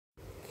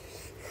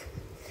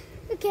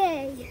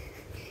Okay.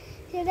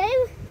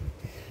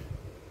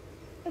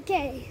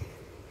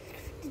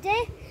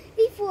 Today,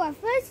 for our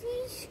first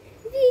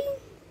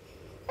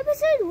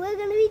episode, we're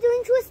going to be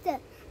doing Twister.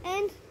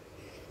 And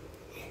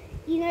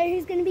you know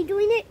who's going to be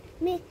doing it?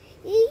 Me.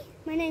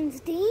 My name's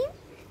Dean.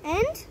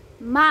 And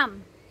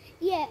Mum.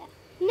 Yeah.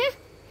 Now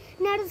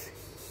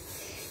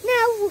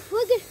we're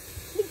going to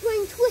be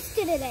playing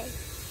Twister today.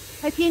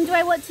 Hope you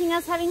enjoy watching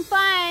us having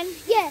fun.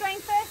 Yeah. Who's going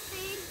first,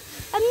 Dean?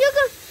 I'm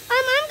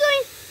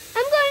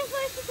going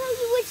first to tell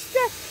you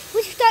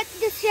which start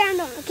to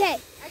sound on. Okay.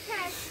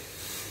 Okay.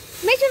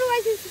 Make sure to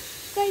like and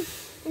subscribe.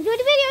 Enjoy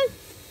the video.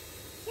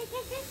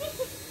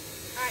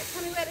 Alright,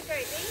 tell me where to go,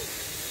 Dean.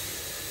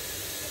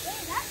 Okay,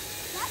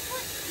 that's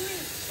what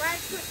green.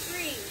 Right foot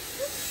green.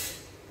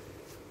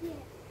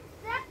 Yeah.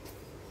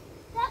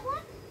 That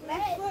one?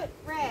 Left foot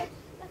red.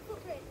 Left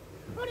foot red.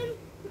 Hold on.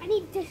 I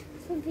need to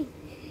something.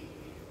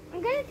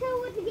 I'm gonna tell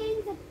what the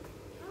game's about.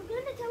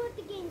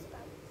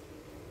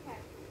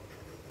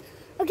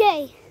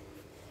 Okay.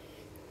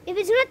 If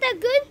it's not that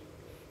good,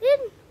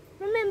 then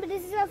remember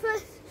this is our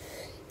first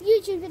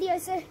YouTube video,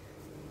 so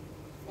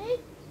hey,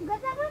 you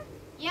got that one?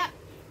 Yep.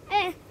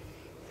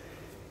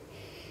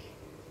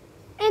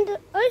 And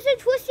also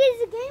Twister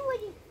is a game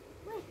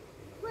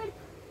where the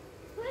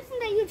person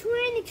that you're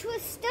trying to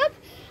twist up,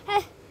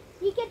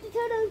 you get to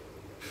tell them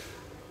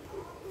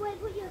where to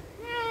put your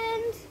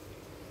hands.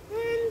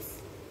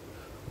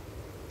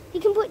 You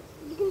can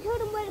tell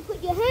them where to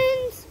put your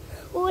hands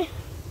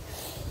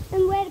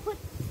and where to put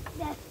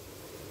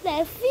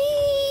their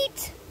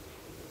feet.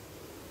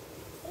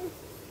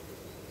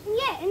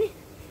 Yeah, and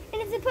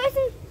if the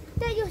person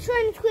that you're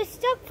trying to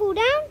twist up falls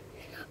down,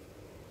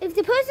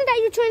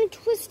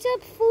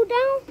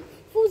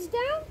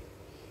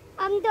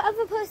 the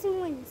other person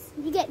wins.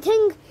 You get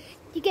 10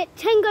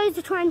 goes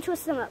to try and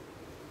twist them up.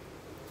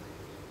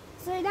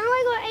 So now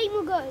I got 8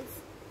 more goes.